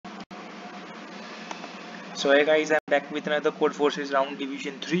So hey guys, I'm back with another Codeforces round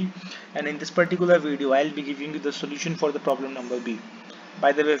division 3, and in this particular video I'll be giving you the solution for the problem number B.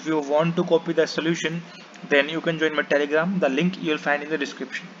 By the way, if you want to copy the solution, then you can join my telegram. The link you'll find in the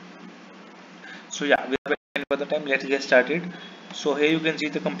description. So yeah, without any further time, let's get started. So here you can see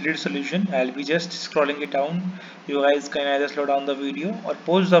the complete solution. I'll be just scrolling it down. You guys can either slow down the video or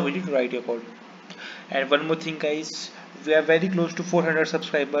pause the video to write your code. And one more thing guys, we are very close to 400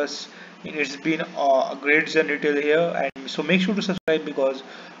 subscribers. It's been a great journey till here, and so make sure to subscribe because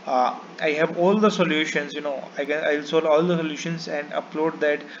I have all the solutions. I'll solve all the solutions and upload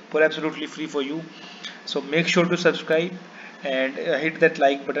that for absolutely free for you. So make sure to subscribe and hit that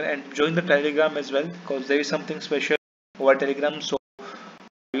like button and join the telegram as well, because there is something special over telegram. So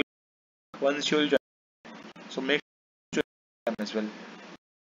once you'll join, so make sure to join as well,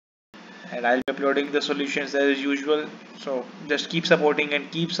 and I'll be uploading the solutions as usual. So just keep supporting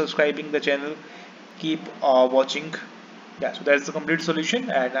and keep subscribing the channel, keep watching. Yeah, so that's the complete solution,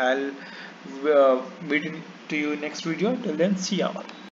 and I'll meet to you next video. Till then, see ya.